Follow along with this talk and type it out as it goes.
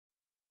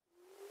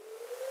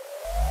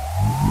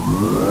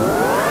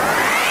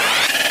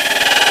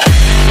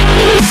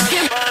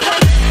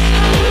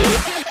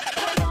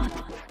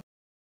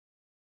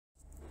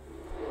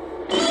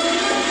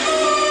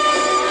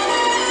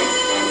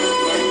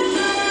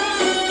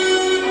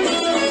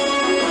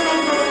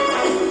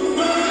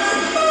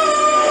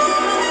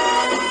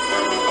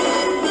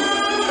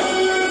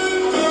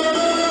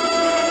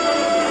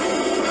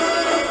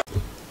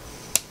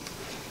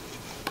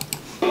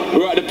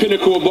We're at the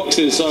pinnacle of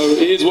boxing, so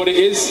it is what it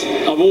is.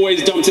 I've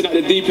always jumped in at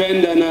the deep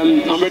end, and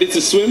I'm ready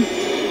to swim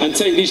and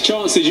take these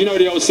chances. You know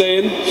the old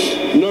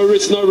saying, no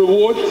risk, no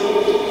reward.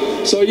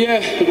 So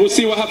yeah, we'll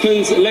see what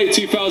happens late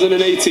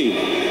 2018.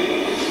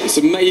 It's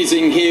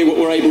amazing here what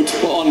we're able to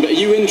put on, but are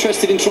you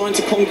interested in trying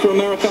to conquer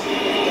America?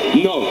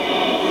 No.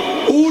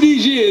 All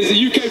these years,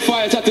 the UK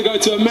fighters had to go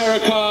to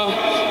America,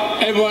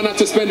 everyone had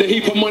to spend a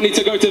heap of money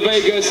to go to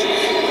Vegas.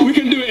 We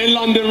can do it in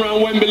London,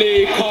 around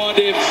Wembley,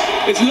 Cardiff.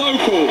 It's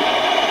local.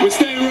 We're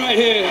staying right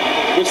here.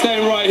 We're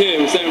staying right here.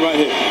 We're staying right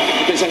here.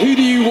 Okay, so who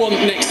do you want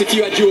next if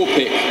you had your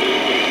pick?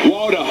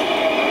 Wilder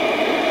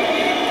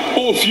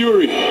or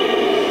Fury.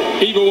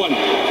 Either one.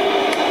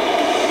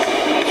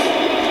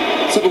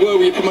 Let's have a word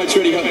with your promoter,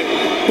 Eddie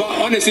Hearn.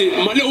 But honestly,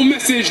 my little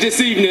message this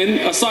evening,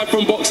 aside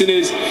from boxing,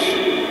 is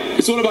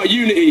it's all about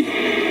unity.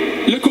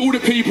 Look at all the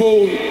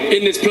people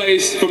in this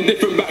place from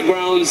different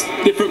backgrounds,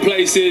 different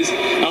places,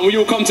 and we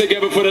all come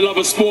together for the love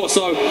of sport.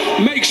 So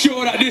make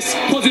sure that this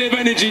positive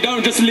energy,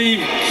 don't just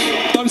leave,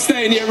 don't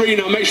stay in the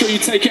arena. Make sure you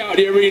take it out of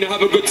the arena,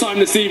 have a good time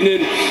this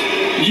evening.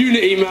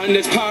 Unity, man,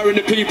 there's power in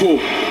the people.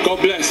 God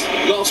bless.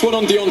 Last one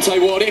on Deontay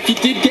Wilder. If you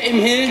did get him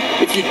here,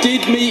 if you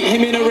did meet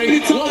him in a ring,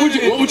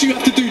 what would you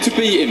have to do to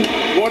beat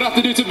him? What I'd have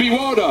to do to beat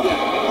Wilder?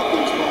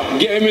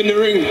 Get him in the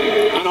ring,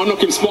 and I'll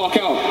knock him spark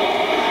out.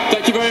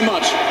 Thank you very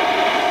much.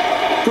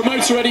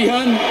 Promoter Eddie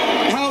Hearn,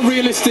 how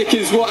realistic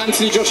is what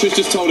Anthony Joshua's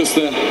just told us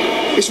there?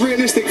 It's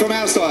realistic from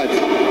our side.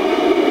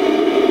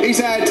 He's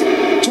had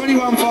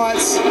 21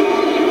 fights,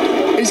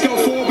 he's got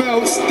 4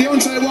 belts.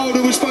 Deontay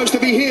Wilder was supposed to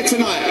be here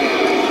tonight,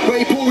 but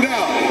he pulled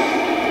out.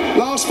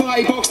 Last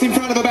fight he boxed in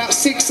front of about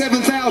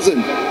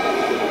 6,000–7,000.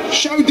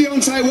 Show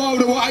Deontay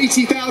Wilder what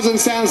 80,000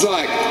 sounds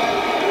like.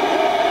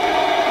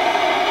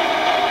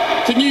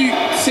 Can you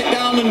sit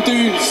down and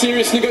do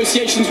serious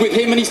negotiations with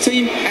him and his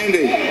team?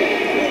 Andy,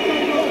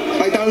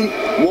 they don't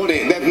want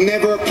it. They've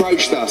never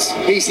approached us.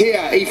 He's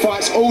here. He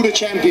fights all the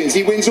champions.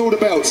 He wins all the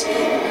belts.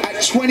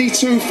 At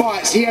 22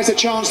 fights, he has a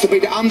chance to be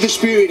the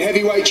undisputed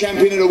heavyweight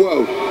champion of the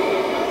world.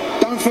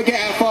 Don't forget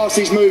how fast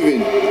he's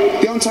moving.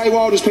 Deontay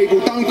Wilder's people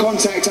don't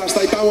contact us.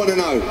 They don't want to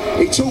know.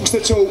 He talks the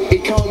talk. He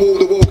can't walk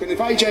the walk. And if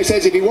AJ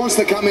says if he wants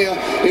to come here,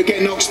 he'll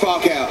get knocked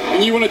spark out.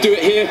 And you want to do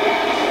it here?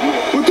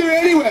 We'll do it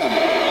anywhere.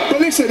 But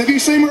listen, have you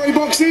seen where he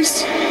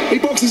boxes? He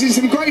boxes in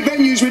some great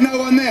venues with no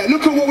one there.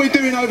 Look at what we're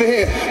doing over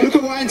here. Look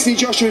at what Anthony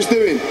Joshua's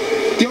doing.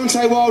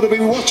 Deontay Wilder will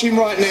be watching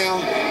right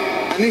now,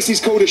 and this is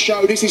called a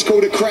show. This is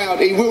called a crowd.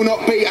 He will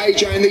not beat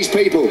AJ and these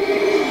people.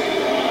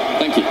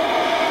 Thank you.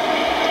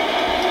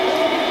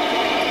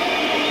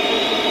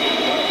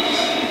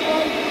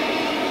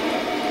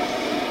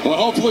 Well,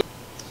 hopefully,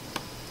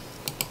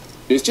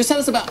 just tell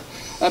us about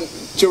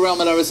Jarrell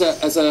Miller as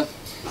a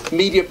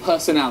media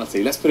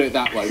personality. Let's put it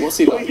that way. What's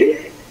he like?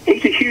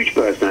 He's a huge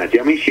personality.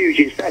 I mean, he's huge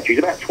in stature. He's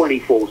about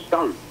 24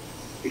 stone.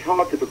 It's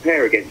hard to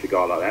prepare against a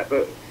guy like that,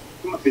 but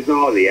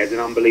bizarrely, he has an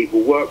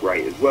unbelievable work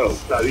rate as well.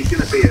 So he's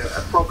going to be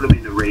a problem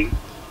in the ring.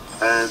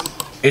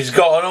 He's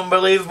got an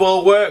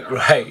unbelievable work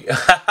rate.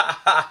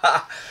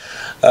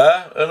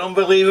 An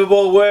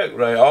unbelievable work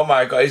rate. Oh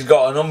my God, he's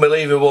got an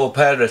unbelievable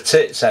pair of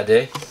tits,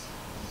 Eddie.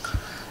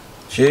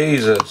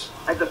 Jesus.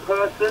 As a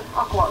person,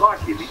 I quite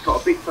like him. He's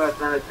got a big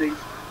personality.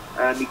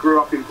 He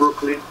grew up in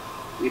Brooklyn,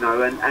 you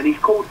know, and he's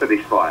called for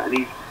this fight,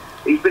 and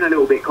he's been a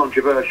little bit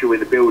controversial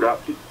in the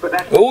build-up. But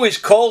that's he's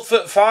called for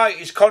the fight.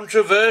 He's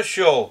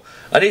controversial,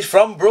 and he's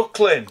from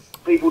Brooklyn.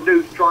 People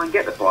do try and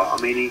get the fight.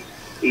 I mean,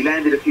 he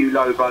landed a few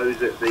low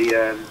blows at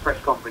the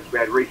press conference we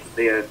had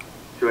recently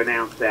to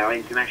announce our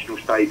international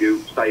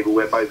stable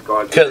where both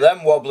guys. Look at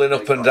them wobbling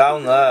up and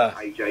down there.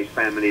 AJ's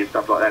family and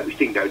stuff like that, which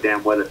didn't go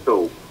down well at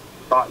all.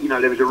 But you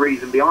know, there was a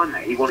reason behind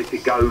that. He wanted to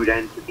go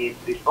down to the end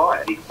of this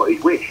fight, and he's got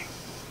his wish.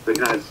 But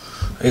you know,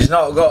 he's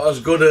not got as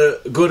good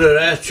a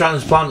hair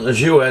transplant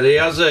as you, Eddie,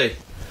 has he?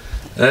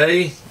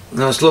 Hey,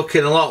 that's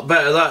looking a lot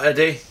better, that,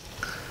 Eddie.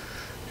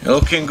 You're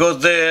looking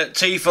good there.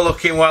 Teeth are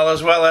looking well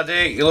as well,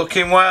 Eddie. You're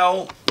looking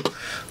well.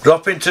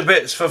 Dropping to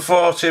bits for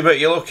 40, but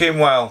you're looking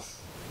well.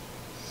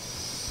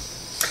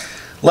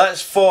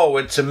 Let's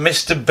forward to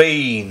Mr.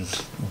 Bean.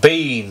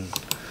 Bean.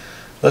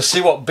 Let's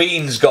see what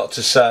Bean's got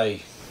to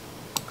say.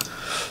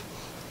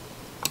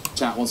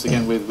 Chat once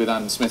again with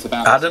Adam Smith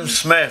about Adam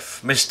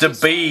Smith, Mr.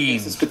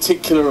 Bean. This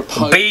particular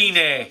opponent.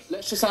 Beanie.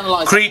 Let's just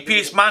analyse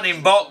creepiest man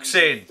in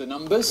boxing. The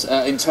numbers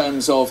in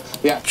terms of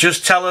the actual.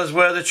 Just tell us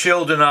where the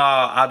children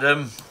are,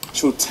 Adam.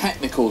 Actual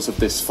technicals of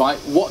this fight.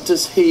 What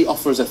does he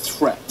offer as a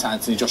threat to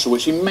Anthony Joshua,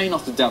 which he may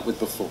not have dealt with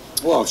before?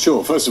 Well,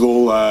 sure. First of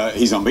all,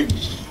 he's unbeaten.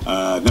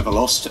 Never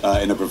lost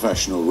in a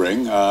professional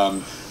ring.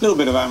 A little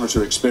bit of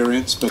amateur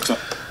experience, but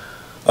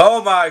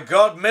Oh my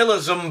God,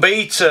 Miller's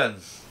unbeaten.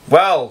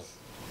 Well,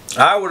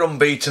 I was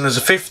unbeaten as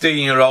a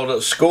 15-year-old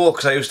at school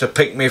because I used to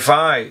pick me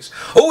fights.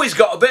 Oh, he's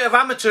got a bit of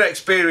amateur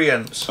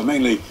experience.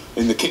 Mainly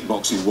in the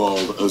kickboxing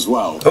world as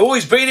well. Oh,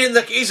 he's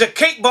a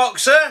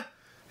kickboxer.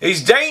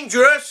 He's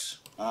dangerous.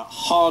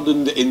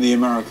 Hardened in the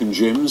American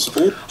gyms.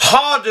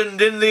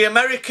 Hardened in the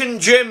American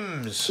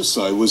gyms.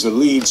 Also was a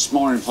lead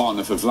sparring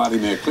partner for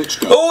Vladimir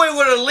Klitschko. Oh, he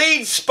were a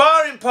lead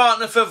sparring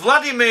partner for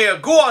Vladimir.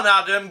 Go on,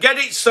 Adam, get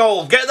it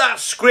sold. Get that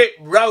script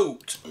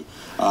wrote.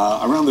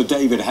 Around the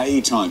David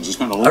Hay times, he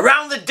spent a lot.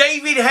 Around the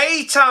David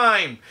Hay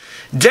time.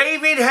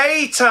 David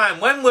Hay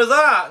time. When was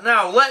that?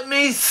 Now, let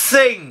me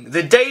think.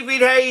 The David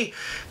Hay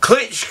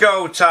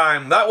Klitschko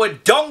time. That were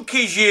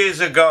donkeys years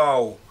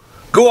ago.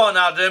 Go on,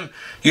 Adam.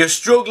 You're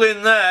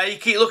struggling there. You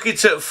keep looking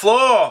to the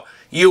floor.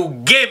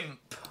 You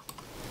gimp.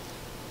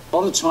 A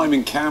lot of time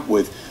in camp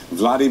with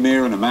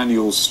Vladimir and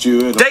Emmanuel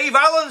Stewart. Dave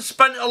Allen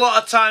spent a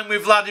lot of time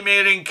with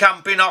Vladimir in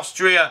camp in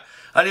Austria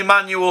and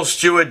Emmanuel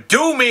Stewart.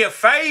 Do me a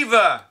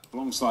favour.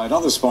 Alongside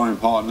other sparring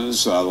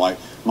partners like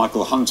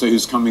Michael Hunter,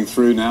 who's coming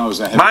through now as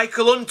a heavy...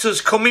 Michael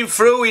Hunter's coming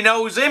through. He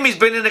knows him. He's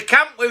been in a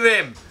camp with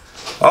him.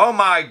 Oh,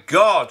 my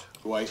God.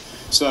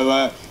 So, you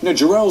know,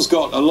 Jarrell's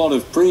got a lot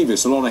of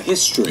previous, a lot of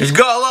history. He's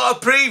got a lot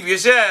of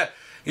previous, yeah.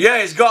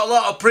 Yeah, he's got a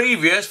lot of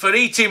previous for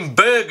eating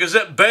burgers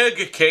at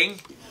Burger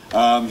King.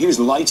 He was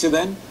lighter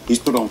then. He's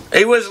put on...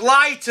 He was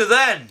lighter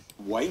then.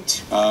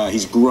 Weight.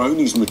 He's grown.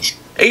 He's mature.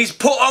 He's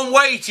put on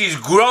weight. He's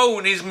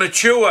grown. He's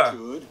mature.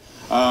 Good.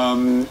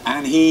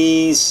 And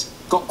he's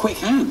got quick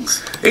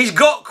hands. He's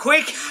got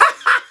quick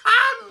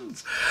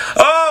hands.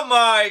 Oh,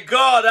 my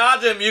God,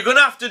 Adam, you're going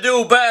to have to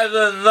do better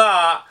than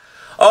that.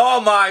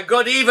 Oh my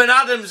God, even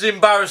Adam's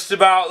embarrassed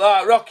about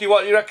that. Rocky,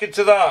 what do you reckon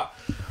to that?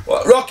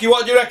 Rocky,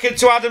 what do you reckon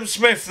to Adam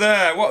Smith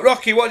there?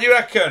 Rocky, what do you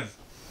reckon?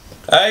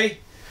 Hey?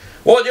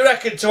 What do you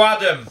reckon to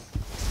Adam?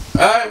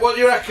 Hey, what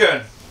do you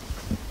reckon?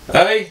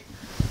 Hey?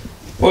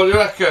 What do you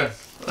reckon?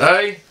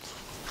 Hey?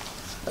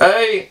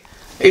 Hey?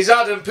 Is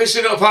Adam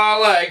pissing up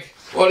our leg?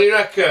 What do you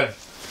reckon?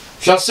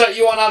 Shall I set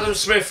you on Adam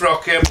Smith,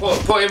 Rocky, and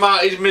put him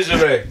out of his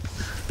misery?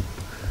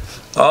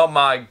 Oh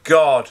my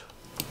God.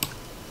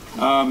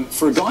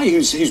 For a guy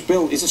who's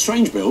built, it's a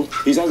strange build.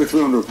 He's over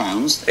 300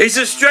 pounds. It's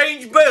a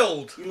strange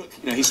build.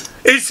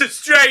 It's a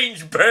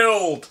strange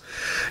build.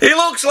 He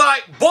looks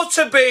like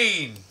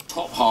Butterbean.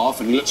 Top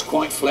half, and he looks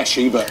quite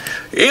fleshy, but...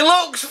 He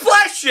looks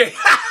fleshy.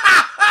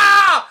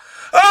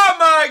 Oh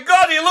my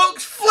God, he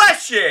looks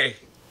fleshy.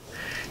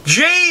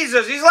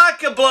 Jesus, he's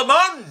like a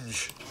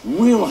blancmange.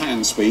 Real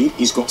hand speed.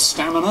 He's got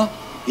stamina.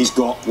 He's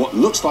got what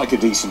looks like a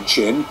decent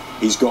chin.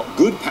 He's got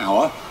good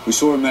power. We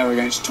saw him there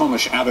against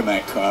Tomasz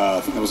Adamek. I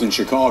think that was in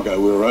Chicago.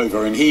 We were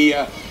over, and he,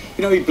 you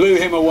know, he blew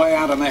him away.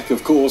 Adamek,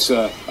 of course,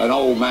 an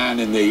old man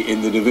in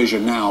the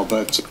division now,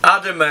 but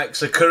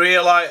Adamek's a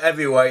career light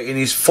heavyweight in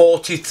his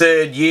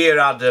 43rd year.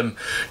 Adam,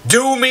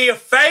 do me a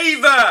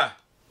favour.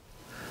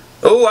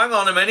 Oh, hang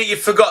on a minute. You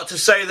forgot to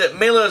say that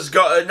Miller's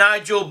got a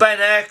Nigel Benn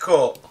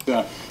haircut.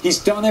 He's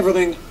done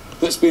everything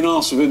that's been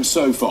asked of him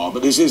so far,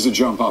 but this is a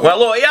jump up. Well,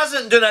 look, he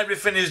hasn't done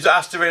everything he's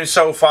asked of him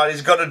so far.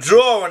 He's got a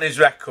draw on his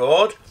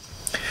record.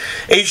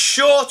 He's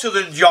shorter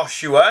than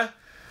Joshua.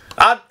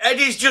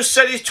 Eddie's just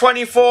said he's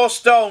 24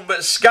 stone,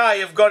 but Sky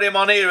have got him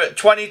on here at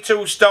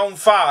 22 stone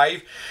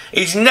 5.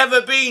 He's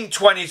never been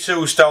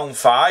 22 stone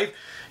 5.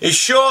 He's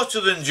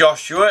shorter than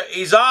Joshua.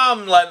 His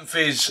arm length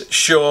is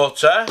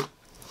shorter.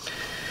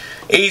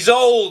 He's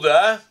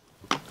older,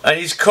 and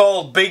he's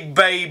called Big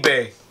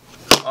Baby.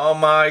 Oh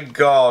my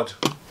God.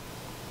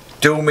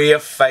 Do me a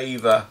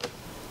favour.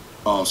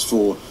 Pass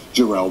for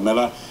Jarrell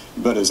Miller,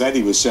 but as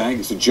Eddie was saying,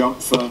 it's a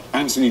jump for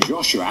Anthony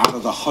Joshua out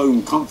of the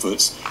home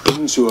comforts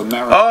into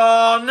America.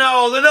 Oh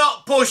no, they're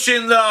not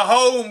pushing the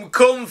home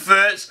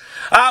comforts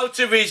out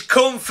of his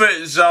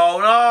comfort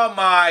zone. Oh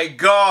my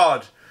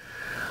God.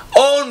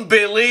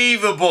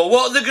 Unbelievable.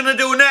 What are they going to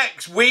do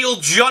next? Wheel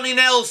Johnny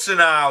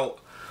Nelson out.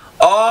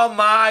 Oh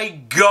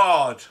my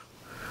God.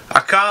 I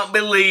can't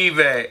believe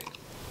it.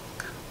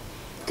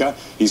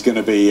 He's going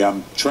to be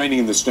training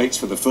in the States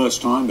for the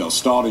first time. They'll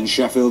start in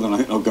Sheffield, and I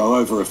think they'll go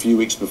over a few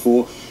weeks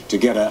before to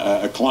get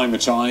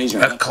acclimatised.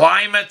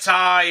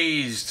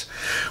 Acclimatised.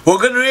 We're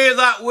going to hear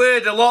that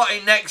word a lot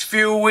in next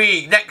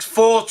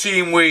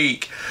 14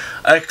 week.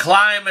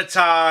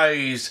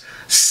 Acclimatised.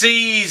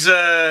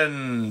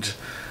 Seasoned.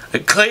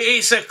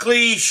 It's a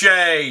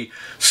cliche.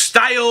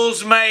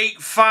 Styles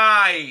make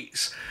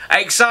fights.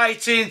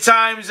 Exciting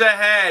times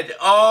ahead.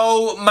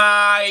 Oh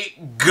my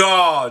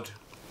God.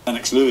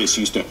 Lennox Lewis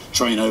used to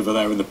train over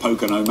there in the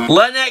Pocono Mountains.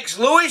 Lennox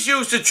Lewis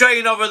used to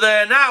train over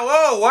there now.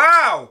 Oh,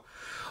 wow.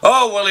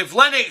 Oh, well, if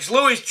Lennox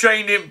Lewis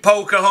trained in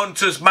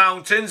Pocahontas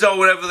Mountains or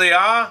wherever they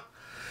are,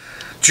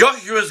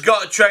 Joshua's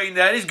got to train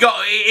there.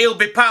 He'll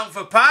be pound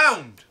for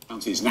pound.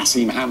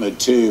 Nassim Hamid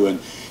too, and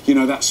you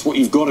know that's what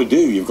you've got to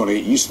do. You've got to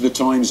get used to the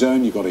time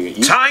zone. You've got to get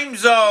used time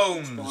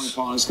zones. Sparring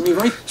partners can be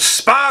very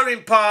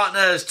sparring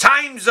partners.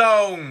 Time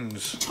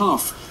zones.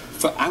 Tough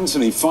for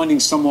Anthony finding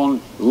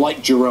someone like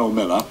Jarrell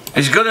Miller.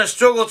 He's going to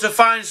struggle to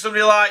find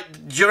somebody like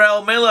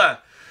Jarrell Miller.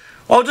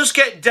 Or just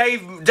get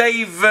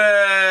Dave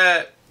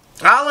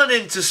Allen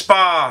in to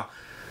spar.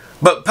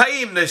 But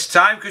pay him this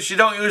time, because you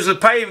don't usually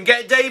pay him.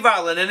 Get Dave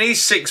Allen, and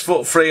he's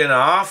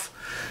 6'3½".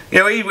 You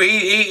know,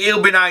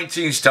 he'll be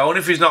 19 stone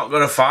if he's not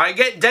going to fight.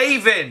 Get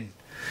Dave in.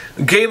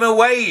 Give him a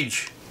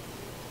wage.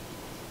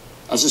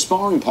 As a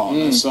sparring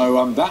partner,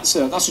 so that's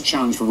a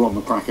challenge for Rob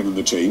McCracken and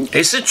the team.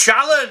 It's a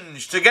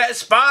challenge to get a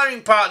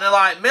sparring partner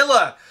like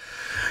Miller.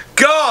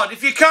 God,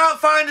 if you can't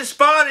find a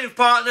sparring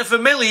partner for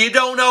Miller, you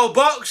don't know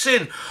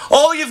boxing.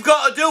 All you've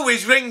got to do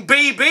is ring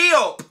BB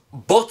up.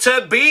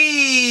 Butter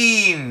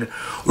Bean.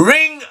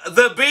 Ring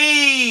the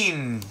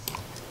bean.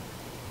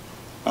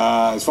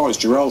 As far as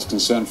Jarrell's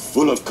concerned,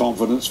 full of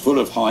confidence, full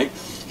of hype.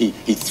 He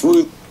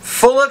threw...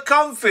 Full of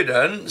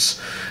confidence?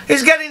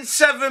 He's getting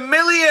 7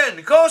 million.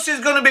 Of course he's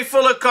going to be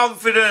full of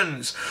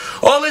confidence.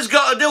 All he's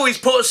got to do is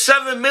put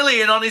 7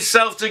 million on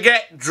himself to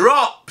get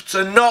dropped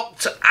and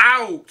knocked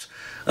out.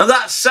 And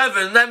that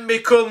 7 then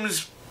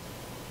becomes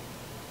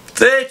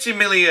 30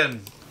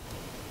 million.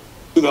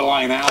 The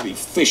line out, he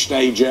fished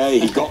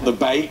AJ, he got the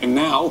bait, and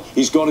now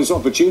he's got his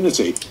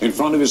opportunity in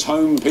front of his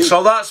home people.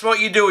 So that's what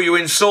you do, you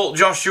insult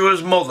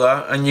Joshua's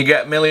mother and you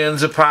get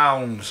millions of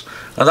pounds.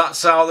 And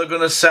that's how they're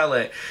going to sell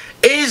it.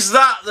 Is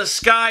that the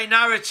Sky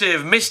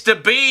narrative?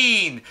 Mr.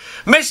 Bean.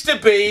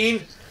 Mr.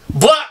 Bean,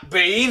 Black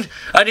Bean,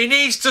 and he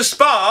needs to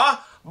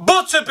spar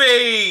Butter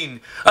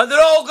Bean. And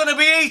they're all going to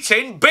be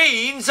eating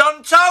beans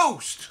on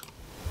toast.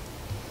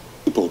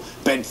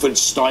 Bedford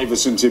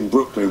Stuyvesant in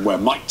Brooklyn, where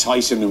Mike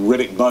Tyson and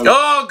Riddick Bowe...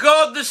 Oh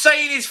God, they're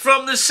saying he's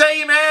from the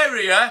same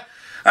area,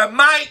 and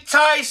Mike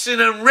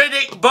Tyson and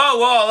Riddick Bowe.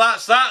 Oh,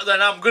 that's that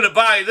then, I'm going to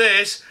buy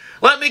this.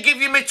 Let me give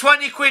you me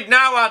 20 quid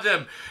now,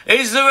 Adam.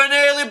 Is there an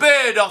early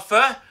bird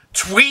offer?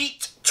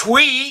 Tweet.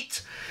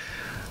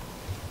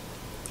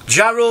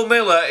 Jarrell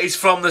Miller is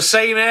from the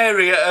same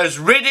area as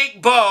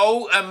Riddick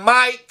Bowe and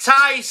Mike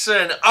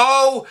Tyson.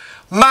 Oh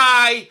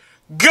my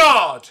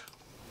God.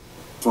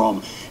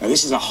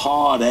 This is a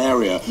hard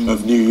area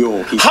of New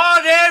York.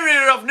 Hard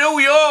area of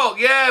New York,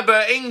 yeah,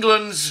 but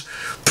England's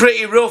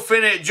pretty rough,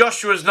 innit?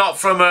 Joshua's not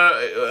from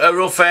a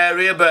rough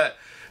area, but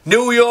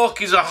New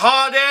York is a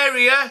hard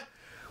area.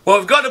 Well,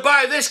 we've got to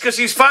buy this because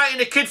he's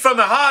fighting a kid from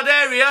a hard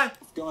area.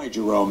 Guy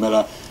Jarrell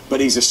Miller, but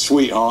he's a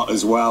sweetheart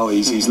as well.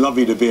 He's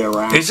lovely to be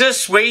around. He's a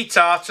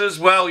sweetheart as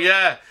well,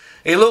 yeah.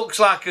 He looks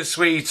like a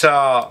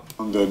sweetheart.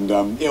 And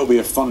it'll be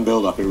a fun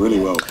build-up, it really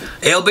will.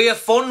 It'll be a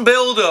fun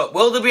build-up.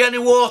 Will there be any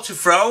water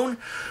thrown?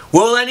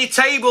 Will any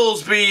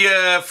tables be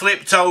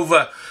flipped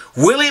over?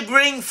 Will he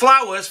bring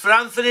flowers for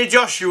Anthony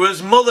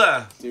Joshua's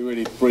mother? They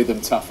really breed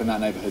them tough in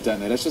that neighbourhood, don't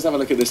they? Let's just have a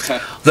look at this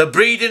tape. They're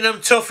breeding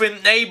them tough in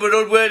the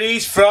neighbourhood where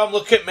he's from.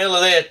 Look at Miller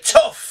there.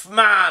 Tough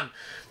man.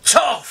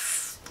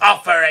 Tough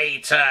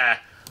operator.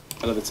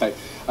 I love the tape.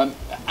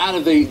 Out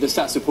of the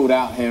stats we pulled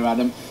out here,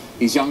 Adam,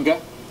 he's younger.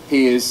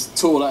 He is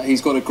taller,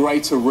 he's got a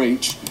greater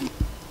reach.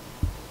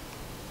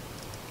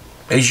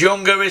 He's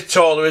younger, he's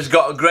taller, he's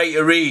got a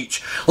greater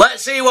reach.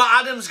 Let's see what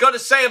Adam's got to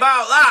say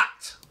about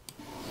that.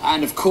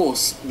 And of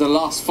course, the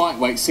last fight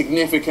weight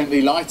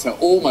significantly lighter,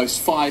 almost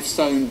 5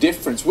 stone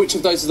difference. Which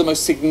of those is the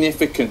most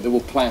significant that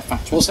will play a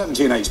factor? Well,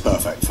 17.8's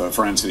perfect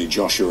for Anthony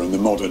Joshua and the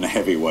modern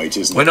heavyweight,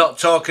 isn't it? We're not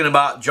talking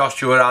about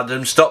Joshua,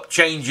 Adam. Stop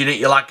changing it.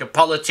 You're like a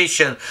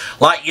politician,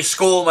 like your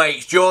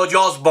schoolmates, George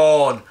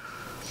Osborne,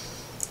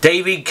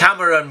 David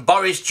Cameron,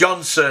 Boris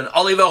Johnson,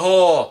 Oliver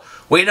Hoare.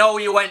 We know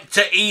you went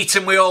to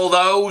Eton with all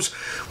those.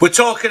 We're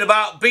talking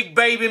about Big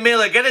Baby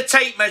Miller. Get a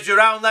tape measure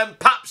around them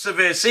paps of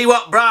his. See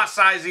what bra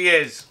size he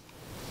is.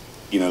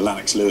 You know,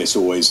 Lennox Lewis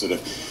always sort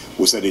of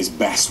was at his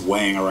best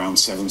weighing around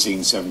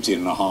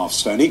 17.5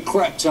 stone. He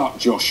crept up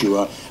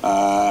Joshua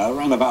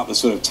around about the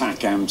sort of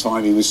TACAM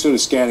time. He was sort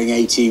of scaling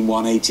 18.1,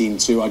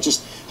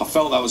 18.2. I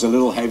felt that was a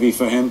little heavy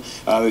for him.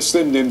 They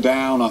slimmed him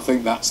down. I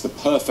think that's the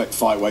perfect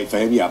fight weight for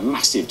him. Yeah,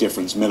 massive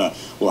difference Miller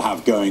will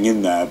have going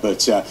in there.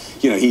 But,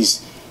 you know,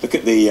 look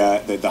at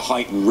the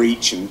height and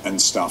reach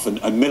and stuff,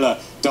 and Miller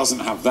doesn't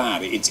have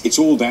that. It's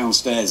all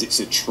downstairs.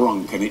 It's a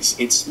trunk, and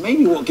it's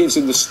maybe what gives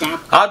him the stab.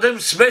 Adam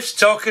Smith's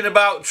talking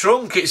about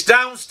trunk. It's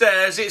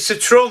downstairs. It's a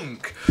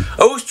trunk.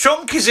 Whose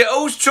trunk is it?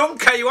 Whose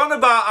trunk are you on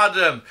about,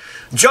 Adam?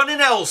 Johnny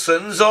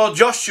Nelson's or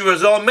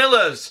Joshua's or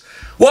Miller's?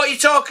 What are you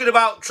talking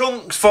about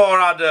trunks for,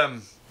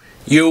 Adam?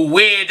 You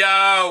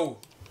weirdo.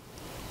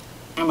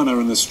 Stamina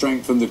and the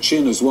strength and the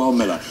chin as well,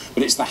 Miller.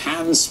 But it's the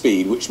hand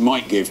speed which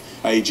might give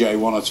AJ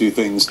one or two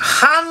things.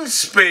 Hand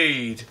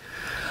speed?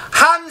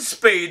 Hand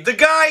speed? The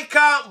guy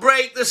can't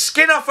break the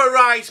skin off a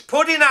rice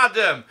pudding,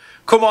 Adam.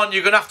 Come on,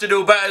 you're going to have to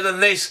do better than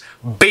this,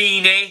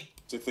 beanie.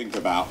 To think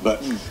about,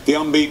 but the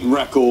unbeaten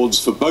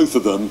records for both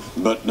of them,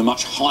 but the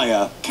much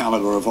higher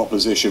caliber of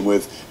opposition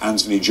with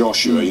Anthony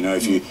Joshua. You know,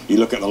 if you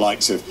look at the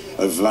likes of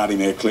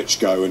Vladimir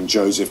Klitschko and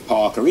Joseph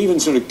Parker, even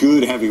sort of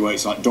good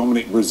heavyweights like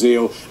Dominic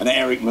Breazeale and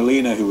Eric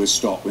Molina, who was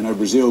stopped. We know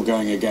Breazeale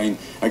going again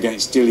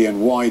against Dillian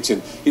White,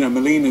 and you know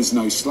Molina's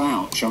no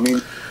slouch. I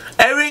mean,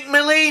 Eric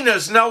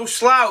Molina's no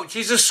slouch.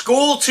 He's a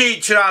school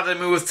teacher, Adam,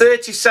 who was a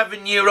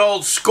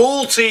 37-year-old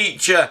school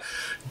teacher.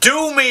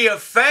 Do me a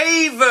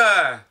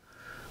favour.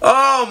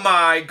 Oh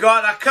my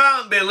God, I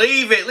can't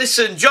believe it.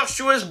 Listen,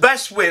 Joshua's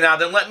best win,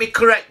 Adam, let me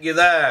correct you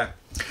there.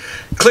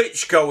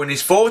 Klitschko in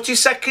his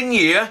 42nd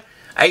year,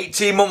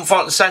 18-month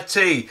on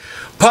settee.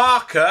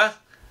 Parker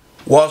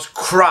was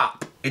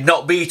crap. He'd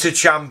not beat a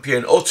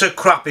champion. Utter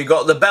crap. He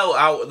got the belt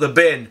out of the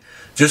bin.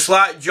 Just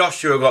like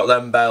Joshua got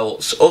them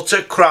belts.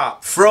 Utter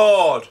crap.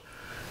 Fraud.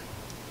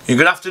 You're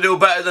going to have to do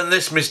better than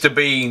this, Mr.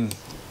 Bean.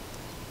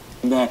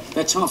 They're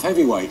tough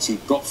heavyweights. He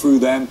got through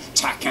them.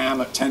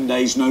 Takam at 10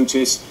 days'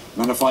 notice.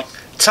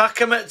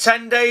 Takam at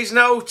 10 days'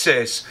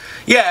 notice?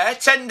 Yeah,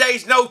 10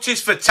 days'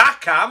 notice for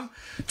Takam.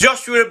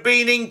 Joshua had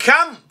been in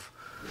camp.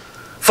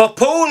 For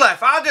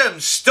Pulev, Adam,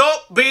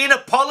 stop being a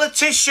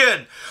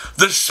politician.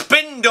 The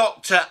spin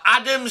doctor,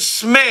 Adam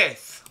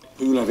Smith.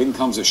 Pulev, in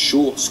comes a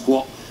short,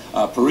 squat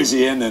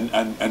Parisian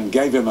and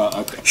gave him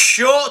a...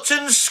 Short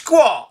and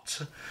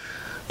squat?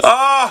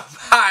 Oh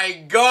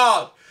my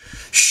God.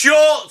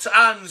 Short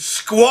and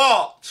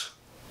squat.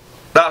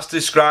 That's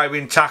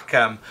describing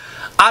Takam.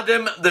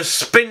 Adam the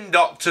Spin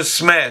Doctor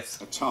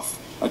Smith.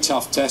 A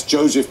tough test.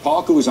 Joseph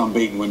Parker was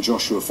unbeaten when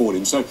Joshua fought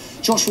him. So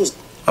Joshua's...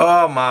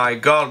 Oh my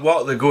God,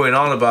 what are they going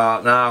on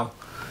about now?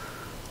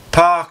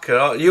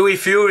 Parker, Huey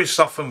Fury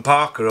softened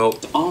Parker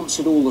up.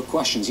 Answered all the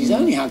questions. He's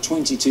only had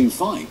 22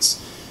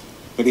 fights,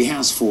 but he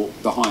has fought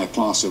the higher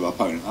class of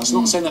opponent. That's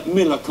not saying that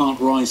Miller can't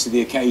rise to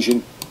the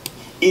occasion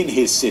in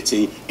his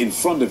city, in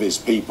front of his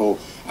people,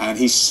 and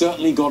he's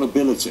certainly got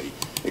ability.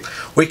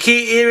 We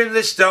keep hearing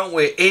this, don't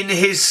we? In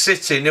his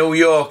city, New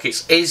York,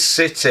 it's his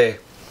city.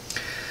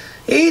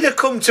 He'd have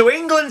come to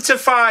England to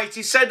fight.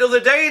 He said the other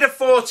day he'd have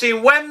fought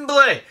in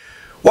Wembley.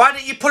 Why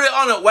didn't you put it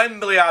on at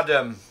Wembley,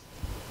 Adam?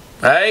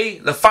 Hey,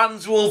 the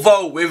fans will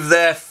vote with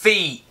their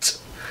feet.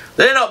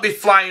 They'll not be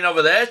flying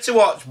over there to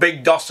watch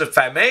Big Dossa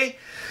Femi.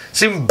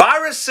 It's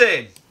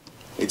embarrassing.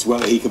 It's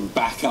whether he can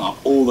back up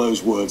all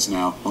those words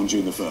now on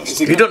June the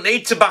 1st. You don't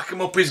need to back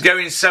him up, he's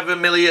going $7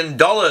 million.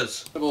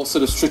 Well,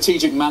 sort of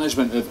strategic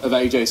management of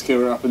AJ's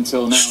career up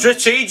until now.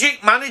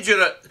 Strategic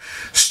management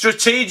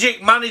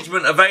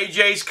of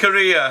AJ's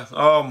career.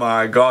 Oh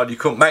my God, you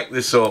couldn't make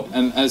this up.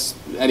 And as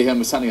Eddie Hearn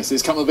was telling us,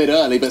 it's come a bit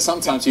early, but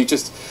sometimes you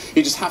just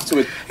have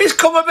to... It's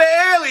come a bit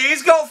early,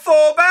 he's got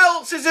 4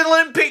 belts, he's an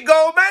Olympic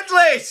gold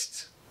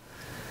medalist.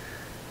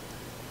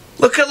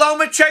 Look at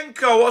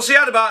Lomachenko, what's he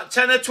had, about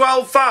 10 or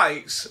 12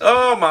 fights?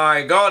 Oh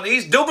my God,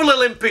 he's double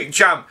Olympic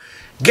champ.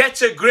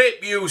 Get a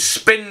grip, you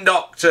spin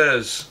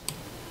doctors.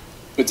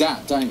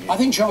 Adapt, don't you? I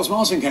think Charles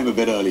Martin came a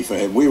bit early for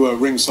him. We were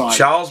ringside.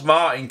 Charles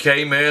Martin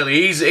came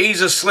early. He's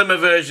a slimmer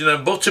version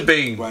of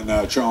Butterbean.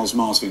 When Charles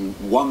Martin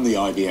won the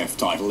IBF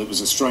title, it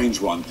was a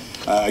strange one.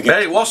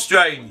 It was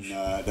strange.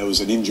 There was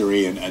an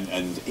injury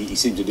and he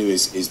seemed to do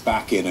his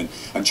back in,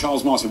 and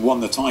Charles Martin won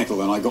the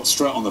title, and I got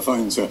straight on the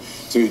phone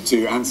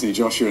to Anthony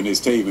Joshua and his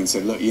team and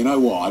said, look, you know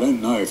what, I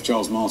don't know if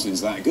Charles Martin's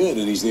that good,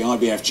 and he's the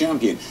IBF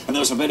champion. And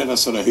there was a bit of a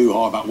sort of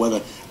hoo-ha about whether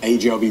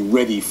AJ will be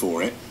ready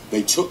for it.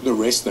 They took the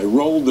risk, they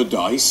rolled the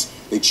dice,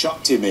 they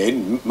chucked him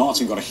in.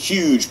 Martin got a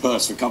huge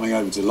purse for coming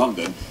over to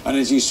London, and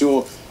as you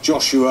saw,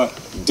 Joshua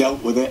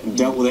dealt with it, and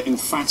dealt with it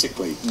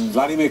emphatically.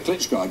 Vladimir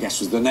Klitschko, I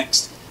guess, was the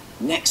next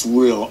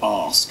real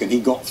ask, and he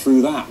got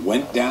through that,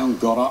 went down,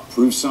 got up,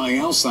 proved something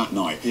else that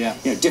night. Yeah.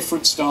 You know,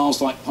 different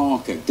styles like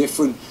Parker,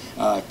 different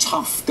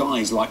tough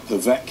guys like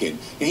Povetkin.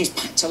 He's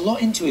packed a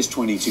lot into his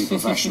 22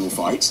 professional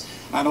fights,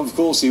 and of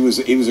course he was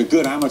a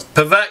good amateur.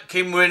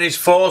 Povetkin were in his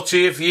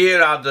 40th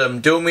year,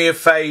 Adam. Do me a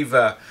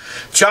favour.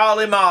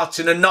 Charlie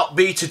Martin had not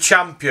beat a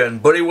champion,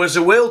 but he was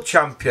a world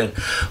champion.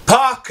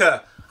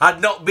 Parker had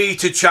not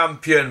beat a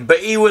champion, but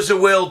he was a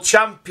world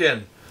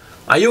champion.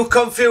 Are you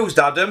confused,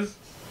 Adam?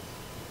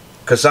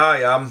 Because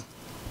I am.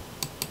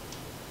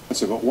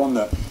 But one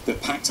that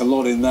packed a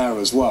lot in there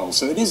as well.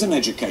 So it is an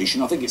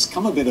education. I think it's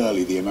come a bit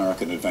early, the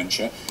American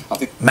Adventure. I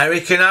think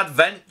American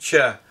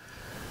Adventure?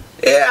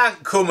 It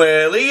hadn't come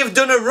early. You've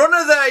done a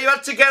runner there. You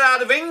had to get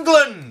out of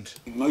England.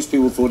 Most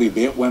people thought he'd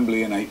be at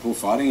Wembley in April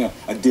fighting a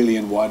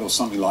Dillian White or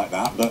something like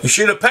that. But you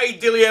should have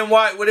paid Dillian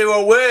White what he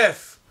were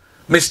worth,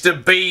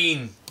 Mr.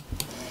 Bean.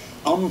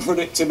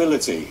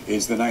 Unpredictability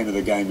is the name of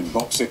the game in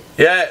boxing.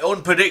 Yeah,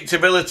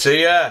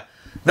 unpredictability, yeah.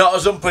 Not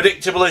as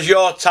unpredictable as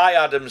your tie,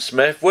 Adam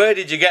Smith. Where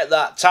did you get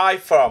that tie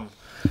from?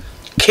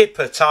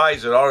 Kipper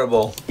ties are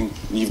horrible.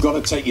 You've got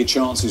to take your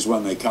chances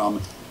when they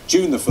come.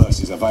 June the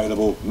 1st is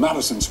available.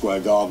 Madison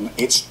Square Garden.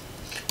 It's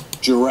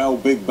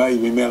Jarrell Big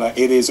Baby Miller.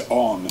 It is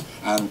on.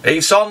 And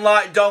it's on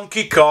like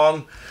Donkey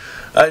Kong.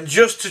 And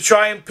just to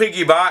try and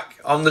piggyback,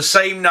 on the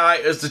same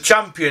night as the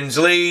Champions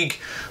League,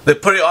 they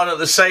put it on at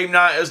the same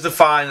night as the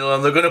final,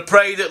 and they're going to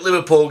pray that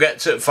Liverpool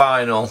gets to the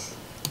final.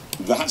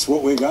 That's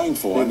what we're going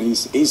for, and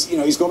he's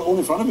got it all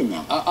in front of him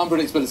now.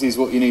 Unpredictability is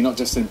what you need, not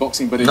just in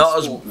boxing, but in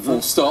sport,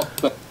 full stop.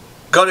 But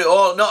got it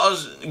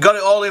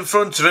all in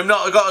front of him.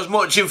 Not got as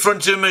much in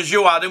front of him as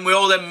you had him with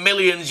all them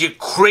millions you're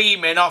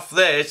creaming off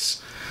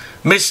this,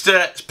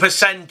 Mr.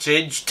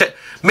 Percentage,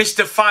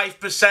 Mr.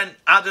 5%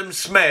 Adam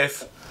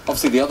Smith.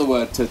 Obviously, the other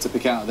word to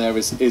pick out there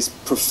is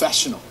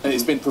professional. And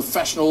it's been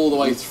professional all the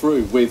way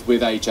through with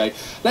AJ.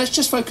 Let's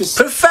just focus...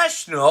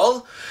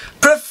 Professional?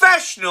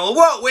 Professional?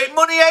 What, with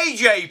money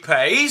AJ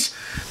pays?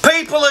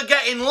 People are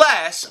getting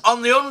less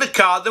on the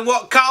undercard than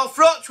what Carl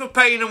Froch were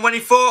paying them when he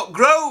fought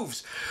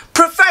Groves.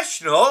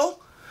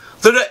 Professional?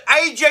 That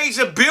AJ's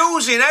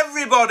abusing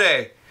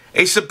everybody.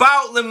 It's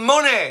about the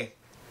money.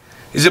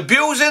 He's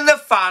abusing the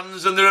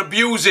fans and they're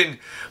abusing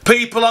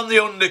people on the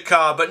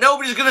undercard. But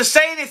nobody's going to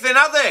say anything,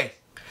 are they?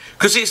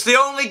 Because it's the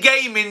only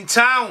game in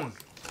town.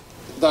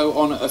 Though,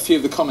 on a few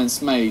of the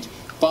comments made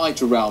by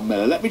Jarrell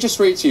Miller, let me just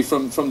read to you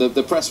from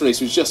the press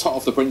release, which was just hot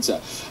off the printer.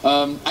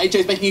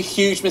 AJ's making a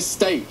huge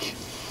mistake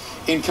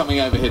in coming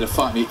over here to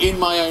fight me in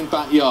my own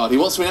backyard. He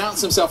wants to announce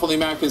himself on the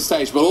American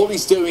stage, but all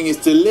he's doing is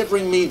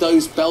delivering me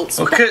those belts.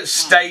 Look at the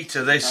state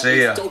of this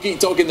here. Dog eat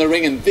dog in the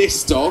ring, and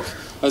this dog...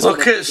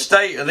 Look at the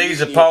state of these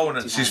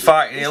opponents he's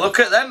fighting here. Look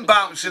at them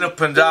bouncing up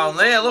and down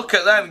there. Look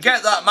at them.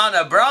 Get that man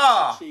a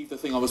bra. Achieve the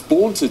thing I was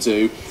born to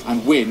do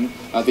and win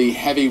the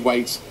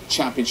heavyweight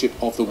championship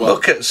of the world.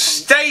 Look at the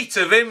state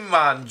of him,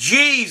 man.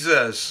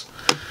 Jesus.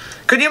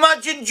 Can you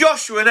imagine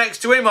Joshua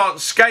next to him on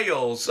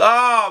scales?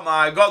 Oh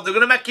my God, they're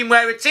going to make him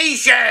wear a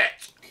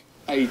t-shirt.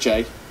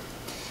 AJ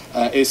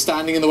is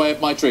standing in the way of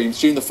my dreams.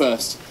 June the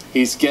 1st,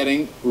 he's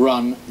getting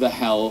run the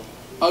hell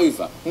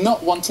over.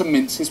 Not one to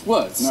mince his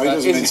words. No, he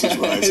doesn't mince his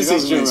words. He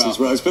doesn't mince his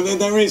words. But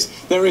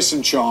there is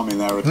some charm in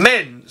there.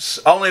 Mince?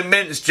 Only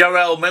mince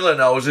Jarrell Miller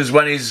knows is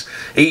when he's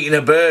eating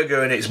a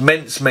burger and it's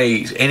mince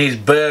meat in his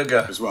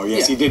burger. As well,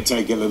 yes, yeah. He did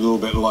take it a little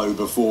bit low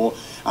before,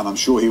 and I'm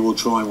sure he will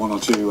try one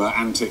or two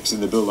antics in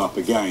the build-up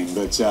again.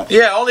 But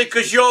yeah, only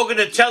because you're going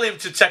to tell him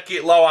to take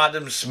it low,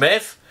 Adam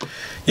Smith.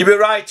 You'll be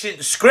writing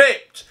the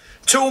script.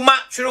 2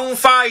 matchroom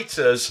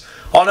fighters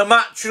on a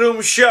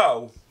matchroom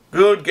show.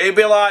 Good, it'd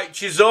be like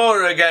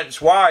Chisora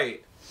against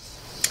White.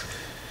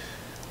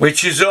 With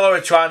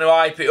Chisora trying to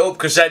hype it up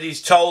because Eddie's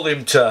told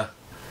him to.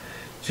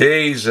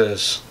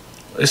 Jesus.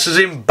 This is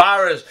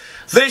embarrassing.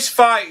 This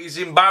fight is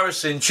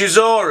embarrassing.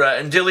 Chisora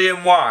and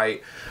Dillian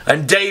White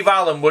and Dave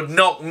Allen would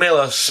knock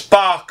Miller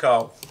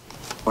sparko.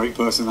 Great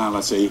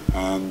personality,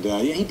 and yeah,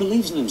 he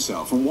believes in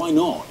himself, and why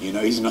not? You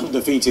know, he's an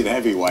undefeated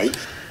heavyweight.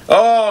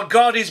 Oh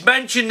God, he's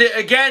mentioned it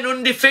again,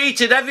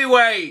 undefeated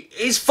heavyweight.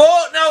 He's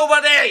fought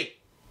nobody.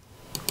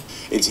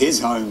 It's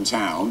his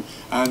hometown,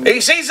 and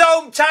it's his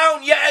hometown.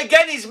 Yet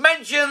again, he's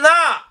mentioned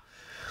that.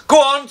 Go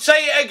on,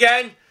 say it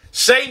again.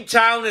 Same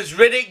town as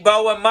Riddick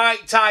Bowe and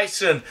Mike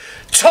Tyson.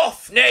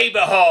 Tough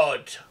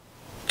neighbourhood.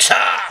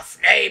 Tough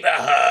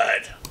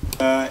neighbourhood.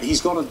 He's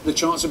got the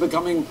chance of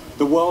becoming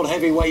the world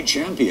heavyweight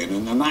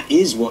champion, and that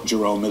is what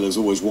Jarrell Miller's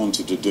always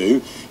wanted to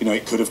do. You know,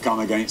 it could have come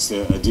against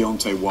a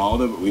Deontay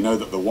Wilder, but we know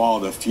that the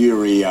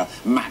Wilder-Fury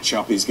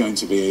matchup is going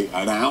to be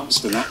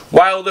announced. And that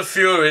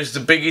Wilder-Fury is the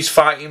biggest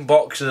fight in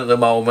boxing at the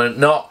moment,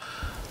 not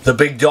the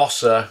big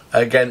dosser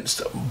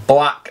against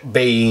Black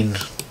Bean.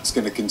 It's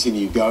going to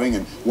continue going,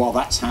 and while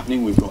that's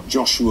happening, we've got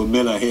Joshua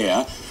Miller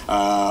here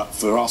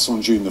for us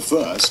on June the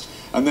 1st.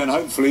 And then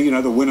hopefully, you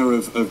know, the winner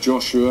of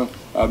Joshua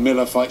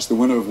Miller fights the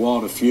winner of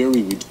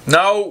Wilder-Fury.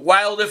 No,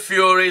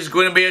 Wilder-Fury is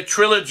going to be a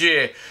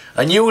trilogy.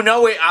 And you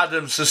know it,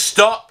 Adam, so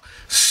stop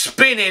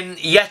spinning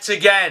yet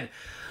again.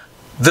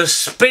 The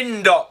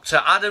spin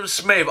doctor, Adam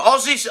Smith.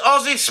 Ozzie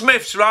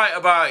Smith's right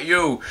about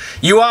you.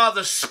 You are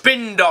the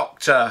spin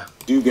doctor.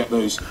 Do get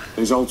those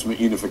ultimate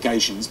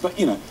unifications, but,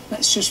 you know,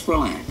 let's just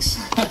relax,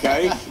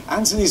 okay?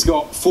 Anthony's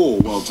got 4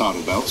 world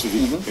title belts, if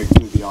you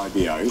include the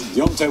IBO.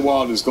 Deontay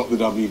Wilder's got the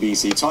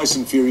WBC.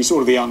 Tyson Fury,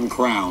 sort of the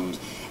uncrowned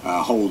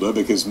holder,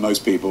 because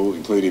most people,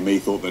 including me,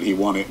 thought that he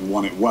won it and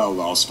won it well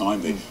last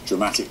time. The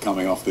dramatic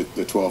coming off the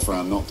 12th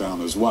round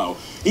knockdown as well.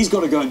 He's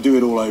got to go and do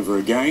it all over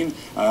again.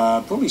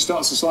 Probably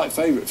starts a slight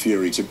favourite,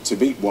 Fury, to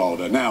beat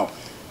Wilder. Now,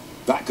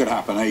 that could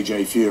happen,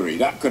 AJ Fury.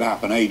 That could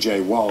happen,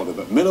 AJ Wilder.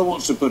 But Miller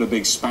wants to put a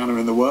big spanner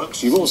in the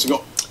works. You've also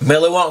got...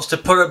 Miller wants to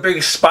put a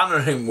big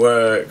spanner in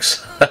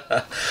works.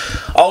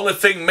 Only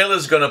thing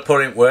Miller's going to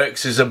put in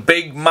works is a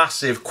big,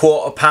 massive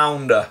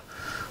quarter-pounder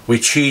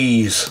with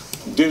cheese.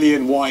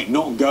 Dillian White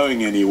not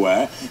going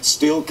anywhere,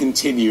 still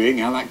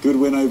continuing, and that good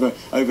win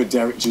over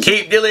Derek.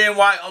 Keep Dillian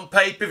White on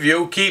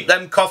pay-per-view. Keep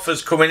them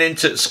coffers coming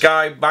into the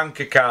Sky bank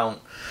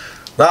account.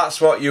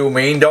 That's what you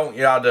mean, don't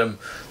you, Adam?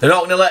 They're not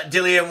going to let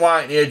Dillian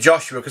White near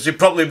Joshua because he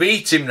probably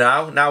beat him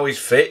now he's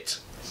fit.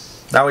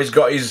 Now he's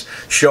got his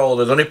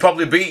shoulders and he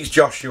probably beats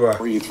Joshua.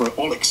 Or you throw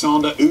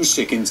Alexander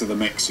Usyk into the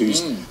mix,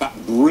 who's that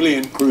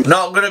brilliant crew.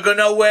 Not going to go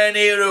nowhere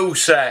near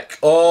Usyk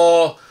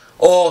or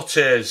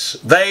Ortiz.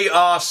 They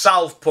are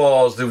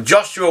southpaws.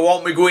 Joshua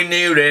won't be going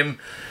near him.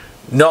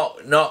 No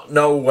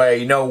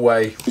way.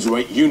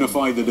 Heavyweight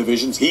unified the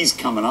divisions. He's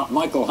coming up.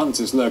 Michael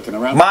Hunter's lurking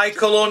around.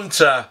 Michael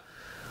Hunter.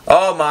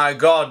 Oh my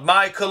God,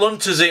 Michael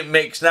Hunter's in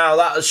mix now.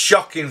 That is a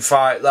shocking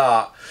fight,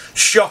 that.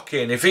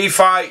 Shocking. If he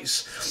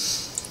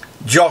fights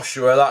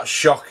Joshua, that's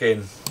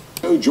shocking.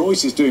 Joe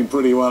Joyce is doing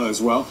pretty well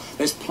as well.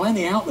 There's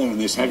plenty out there in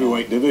this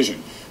heavyweight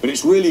division. But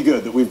it's really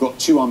good that we've got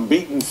 2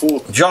 unbeaten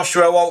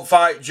Joshua won't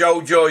fight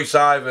Joe Joyce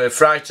either.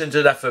 Frightened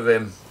to death of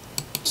him.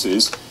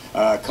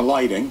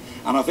 colliding,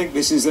 and I think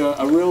this is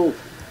a real...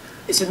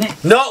 It's a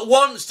neck. Not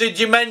once did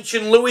you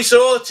mention Luis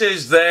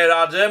Ortiz there,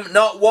 Adam.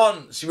 Not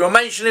once. You were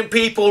mentioning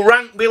people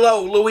ranked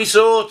below Luis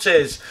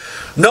Ortiz.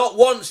 Not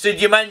once did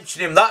you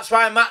mention him. That's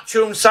why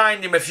Matchroom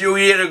signed him a few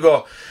years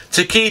ago,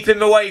 to keep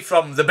him away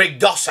from the big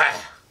dosser.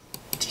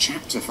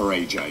 Chapter for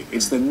AJ.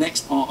 It's the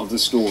next part of the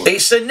story.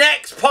 It's the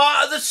next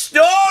part of the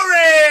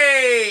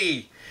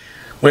story.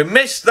 We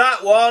missed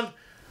that one.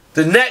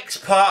 The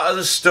next part of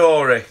the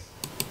story.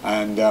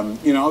 And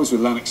you know, I was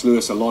with Lennox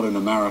Lewis a lot in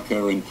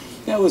America, and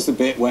there was the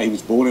bit where he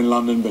was born in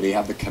London, but he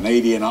had the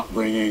Canadian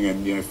upbringing,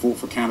 and you know, fought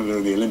for Canada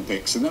in the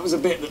Olympics. And that was a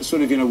bit that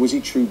sort of, you know, was he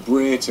true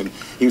Brit? And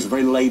he was a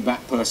very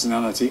laid-back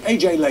personality.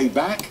 AJ laid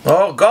back.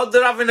 Oh God,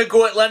 they're having a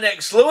go at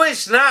Lennox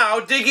Lewis now,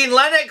 digging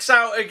Lennox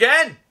out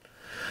again.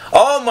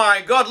 Oh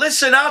my God,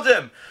 listen,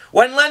 Adam.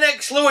 When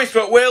Lennox Lewis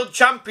was world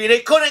champion,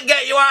 he couldn't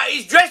get you out of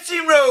his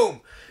dressing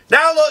room.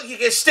 Now look, you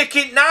can stick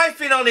it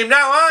knifing on him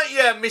now, aren't you,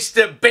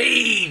 Mr.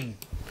 Bean?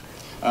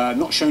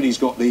 Not shown he's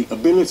got the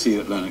ability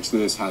that Lennox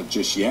Lewis had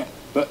just yet,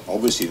 but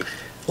obviously...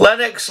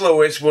 Lennox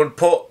Lewis would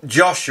put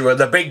Joshua,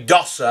 the big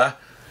dosser,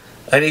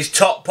 in his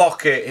top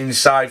pocket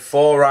inside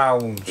 4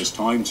 rounds. It's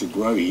time to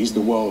grow. He's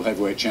the world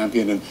heavyweight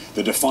champion, and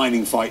the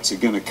defining fights are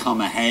going to come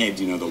ahead,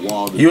 you know, the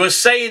wild... You were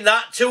saying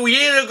that 2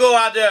 years ago,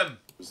 Adam.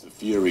 The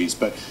Furies,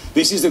 but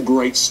this is a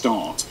great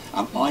start,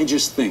 and I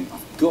just think,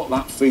 I've got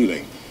that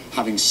feeling,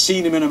 having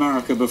seen him in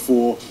America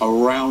before,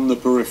 around the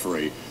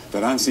periphery,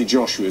 that Anthony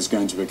Joshua is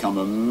going to become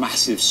a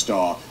massive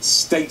star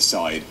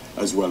stateside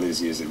as well as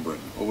he is in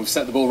Britain. Well, we've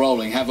set the ball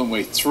rolling, haven't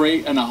we?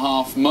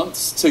 3.5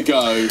 months to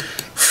go.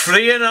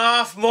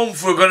 3.5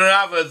 months we're going to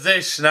have at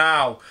this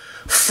now.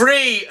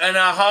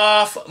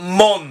 3.5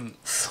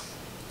 months.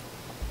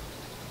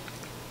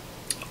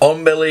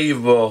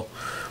 Unbelievable.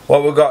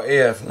 What we got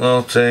here?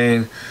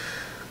 14,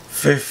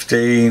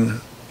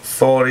 15,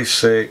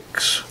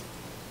 46,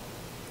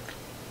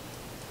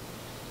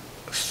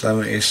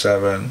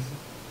 77.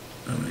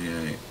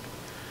 78,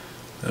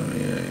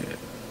 78,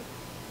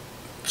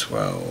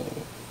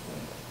 12,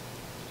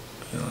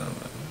 11,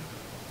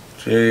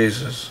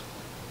 Jesus.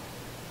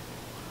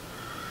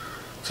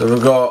 So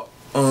we've got,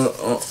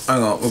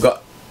 hang on, we've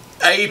got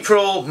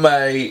April,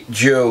 May,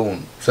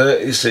 June,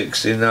 30,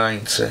 60,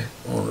 90,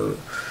 100.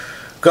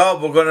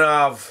 God, we're going to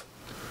have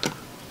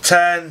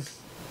 10,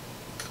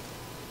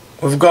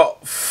 we've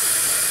got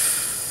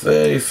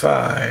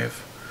 35.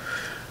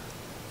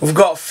 We've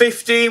got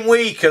 15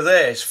 weeks of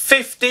this.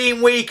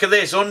 15 weeks of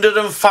this.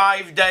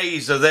 105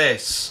 days of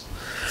this.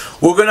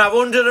 We're going to have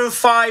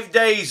 105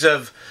 days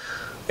of...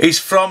 He's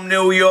from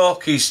New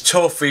York. He's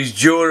tough. He's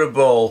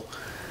durable.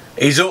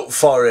 He's up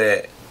for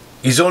it.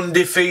 He's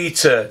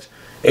undefeated.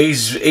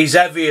 He's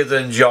heavier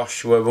than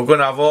Joshua. We're going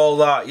to have all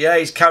that. Yeah,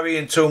 he's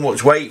carrying too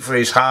much weight for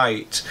his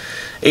height.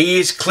 He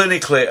is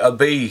clinically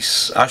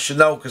obese. I should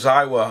know because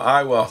I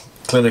were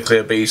clinically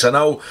obese. I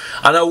know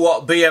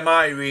what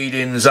BMI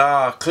readings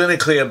are.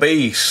 Clinically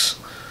obese.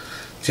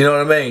 Do you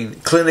know what I mean?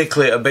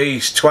 Clinically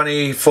obese,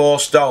 24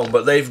 stone,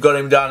 but they've got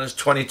him down as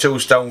 22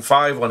 stone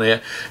 5 on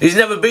here. He's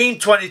never been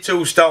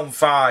 22 stone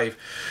 5.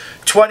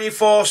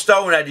 24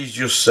 stone, Eddie's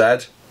just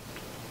said.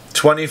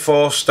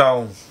 24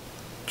 stone.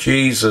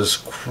 Jesus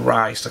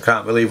Christ, I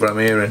can't believe what I'm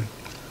hearing.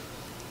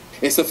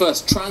 It's the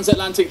first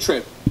transatlantic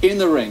trip in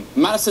the ring,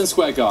 Madison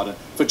Square Garden,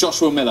 for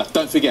Joshua Miller.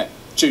 Don't forget,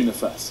 June the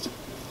 1st.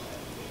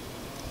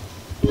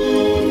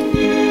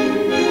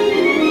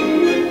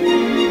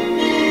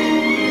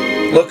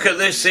 Look at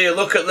this here.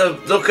 Look at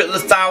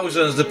the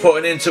thousands they're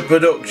putting into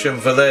production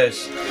for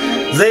this.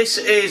 This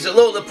is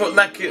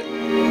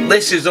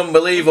this is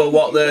unbelievable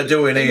what they're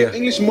doing here.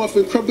 English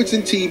muffin, crumpets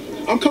and tea.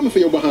 I'm coming for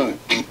your behind.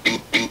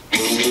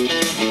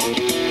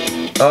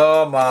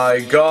 Oh my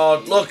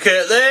God! Look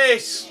at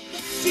this!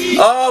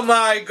 Oh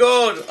my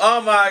God!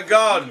 Oh my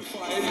God!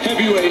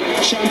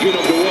 Heavyweight champion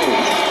of the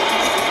world.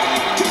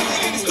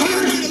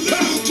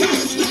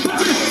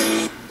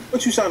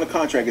 Once you sign a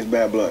contract, it's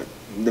bad blood.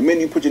 The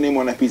minute you put your name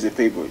on that piece of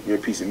paper, you're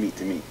a piece of meat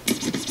to me.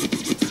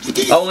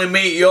 Only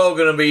meat you're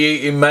going to be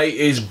eating, mate,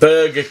 is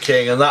Burger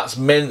King, and that's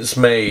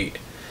mincemeat.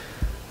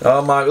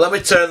 Oh my, let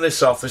me turn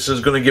this off. This is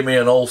going to give me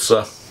an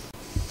ulcer.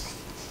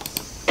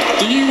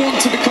 Do you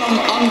want to become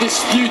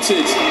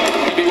undisputed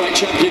heavyweight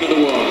champion of the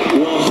world?